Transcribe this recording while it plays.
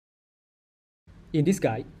In this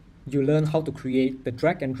guide, you learn how to create the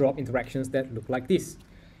drag and drop interactions that look like this.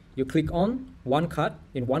 You click on one card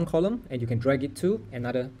in one column and you can drag it to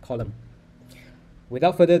another column.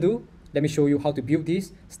 Without further ado, let me show you how to build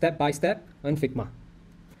this step by step on Figma.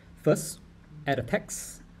 First, add a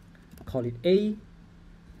text, call it A,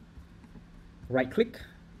 right click,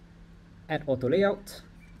 add auto layout,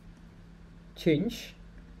 change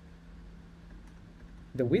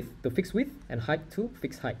the width to fixed width and height to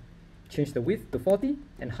fixed height. Change the width to 40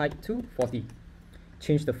 and height to 40.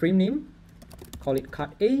 Change the frame name, call it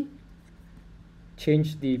cut A.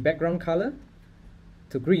 Change the background color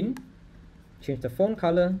to green. Change the font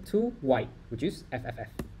color to white, which is FFF.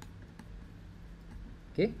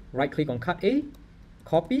 Okay, right click on cut A,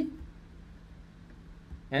 copy,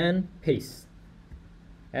 and paste.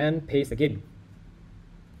 And paste again.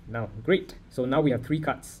 Now, great. So now we have 3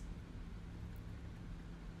 cuts.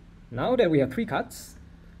 Now that we have 3 cuts,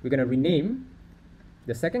 we're going to rename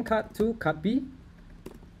the second cut to cut B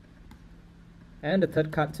and the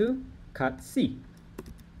third cut to cut C.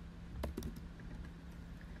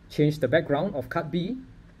 Change the background of cut B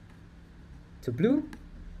to blue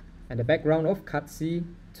and the background of cut C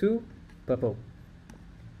to purple.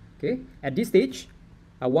 Okay, at this stage,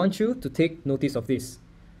 I want you to take notice of this.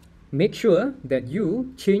 Make sure that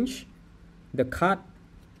you change the cut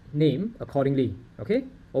name accordingly. Okay,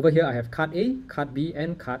 over here I have cut A, cut B,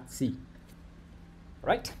 and cut C.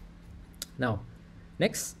 Right? Now,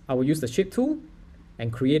 next I will use the shape tool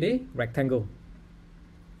and create a rectangle.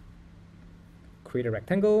 Create a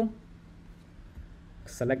rectangle,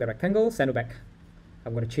 select the rectangle, center back.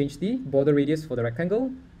 I'm going to change the border radius for the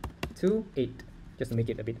rectangle to 8, just to make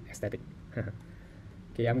it a bit aesthetic.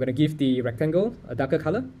 Okay, I'm going to give the rectangle a darker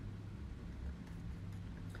color.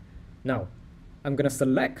 Now, I'm going to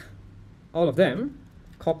select all of them,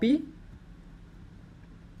 copy,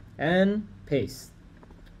 and paste.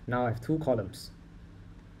 Now I have 2 columns.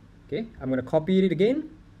 Okay, I'm going to copy it again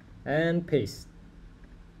and paste.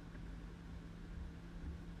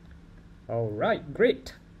 Alright,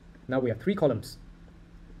 great. Now we have 3 columns.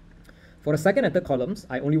 For the second and third columns,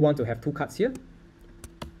 I only want to have 2 cuts here.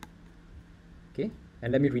 Okay,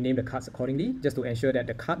 and let me rename the cuts accordingly, just to ensure that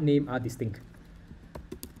the cut names are distinct.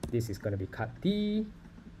 This is going to be cut D,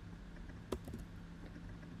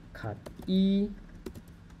 cut E,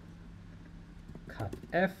 cut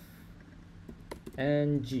F,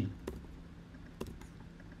 and G.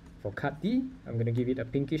 For cut D, I'm going to give it a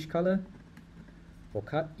pinkish color. For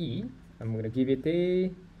cut E, I'm going to give it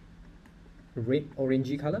a red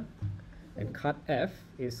orangey color. And cut F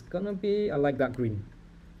is going to be a light dark green.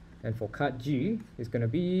 And for cut G, it's going to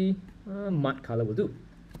be a mud color will do.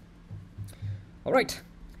 Alright,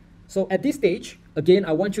 so at this stage, again,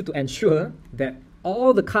 I want you to ensure that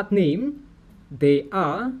all the cut name, they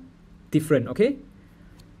are different, okay?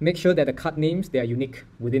 Make sure that the cut names, they are unique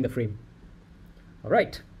within the frame.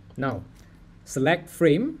 Alright, now select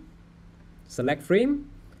frame,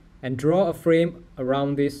 and draw a frame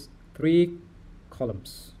around these 3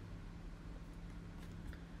 columns.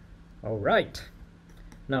 Alright,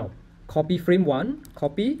 now copy frame 1,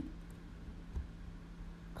 copy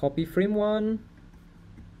frame 1,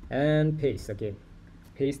 and paste again.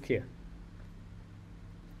 Paste here.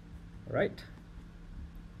 Alright.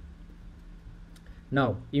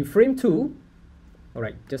 Now, in frame 2,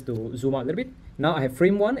 alright, just to zoom out a little bit. Now I have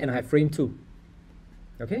frame 1 and I have frame 2.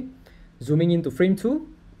 Okay, zooming into frame 2.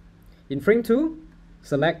 In frame 2,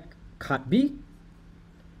 select cut B,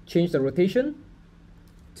 change the rotation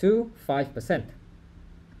to 5%.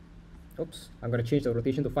 Oops, I'm going to change the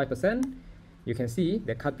rotation to 5%. You can see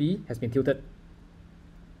that cut B has been tilted.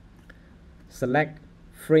 Select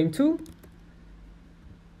frame 2,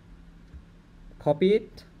 copy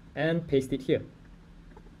it, and paste it here.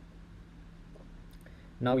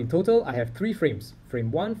 Now in total, I have 3 frames.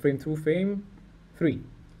 Frame 1, frame 2, frame 3.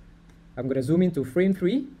 I'm going to zoom into frame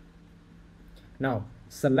 3. Now,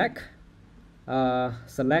 select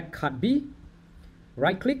cut B,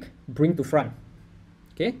 right click, bring to front.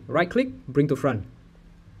 Okay, right click, bring to front.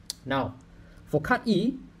 Now, for cut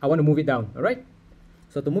E, I want to move it down, alright?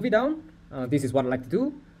 So to move it down, this is what I like to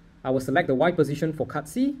do. I will select the Y position for cut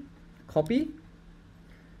C, copy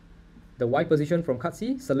the Y position from cut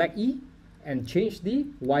C, select E, and change the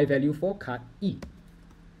Y value for cut E.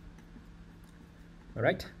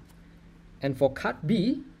 Alright. And for cut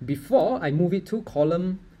B, before I move it to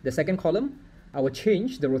the second column, I will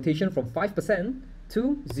change the rotation from 5%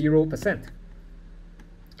 to 0%.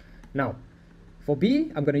 Now, for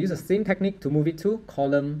B, I'm going to use the same technique to move it to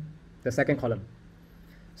the second column.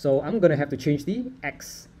 So I'm going to have to change the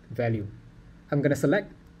X value. I'm going to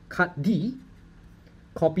select cut D,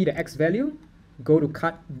 copy the X value, go to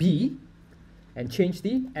cut B and change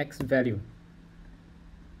the X value.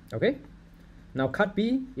 Okay, now cut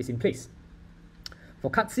B is in place. For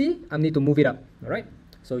cut C, I need to move it up. All right,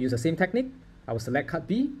 so use the same technique. I will select cut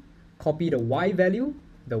B, copy the Y value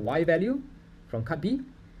from cut B.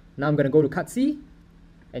 Now I'm going to go to cut C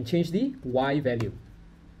and change the Y value.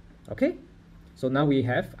 Okay, so now we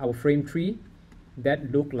have our frame 3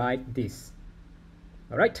 that look like this.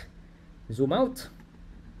 All right, zoom out.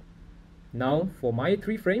 Now for my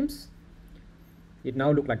 3 frames, it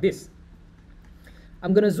now look like this.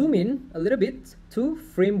 I'm going to zoom in a little bit to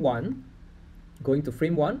frame 1. Going to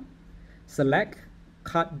frame 1, select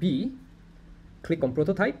cut B, click on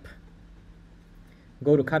prototype,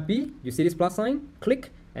 go to cut B, you see this plus sign, click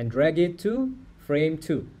and drag it to frame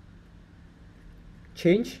 2.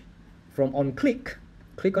 Change from on click,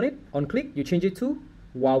 click on it, on click, you change it to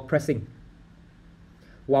while pressing.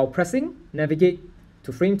 While pressing, navigate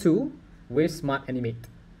to frame 2 with Smart Animate.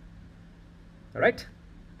 Alright,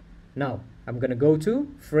 now I'm going to go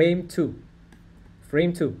to frame 2.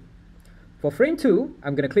 Frame 2. For frame 2,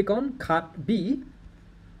 I'm going to click on cut B.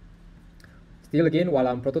 Still again, while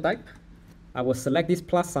I'm prototype, I will select this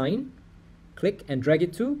plus sign, click and drag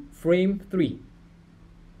it to frame 3.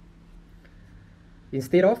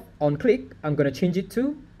 Instead of on click, I'm going to change it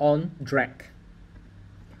to on drag.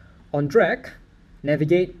 On drag,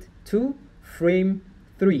 navigate to frame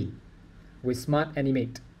 3 with Smart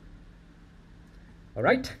Animate.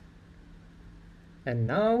 Alright, and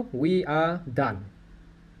now we are done.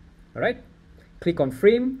 Alright, click on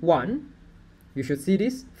frame 1. You should see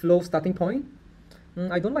this flow starting point.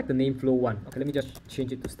 I don't like the name flow 1. Okay, let me just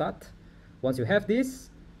change it to start. Once you have this,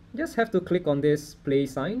 just have to click on this play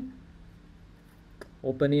sign.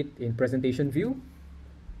 Open it in presentation view.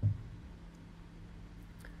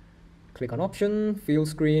 Click on option, fill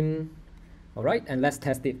screen. Alright, and let's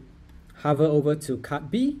test it. Hover over to cut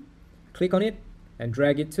B, click on it and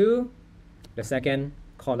drag it to the second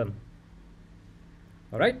column.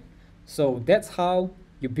 Alright, so that's how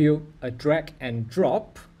you build a drag and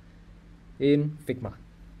drop in Figma.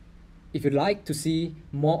 If you'd like to see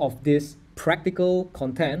more of this practical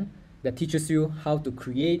content that teaches you how to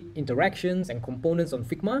create interactions and components on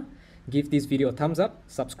Figma, give this video a thumbs up,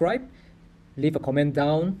 subscribe, leave a comment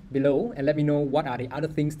down below and let me know what are the other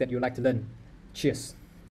things that you'd like to learn. Cheers!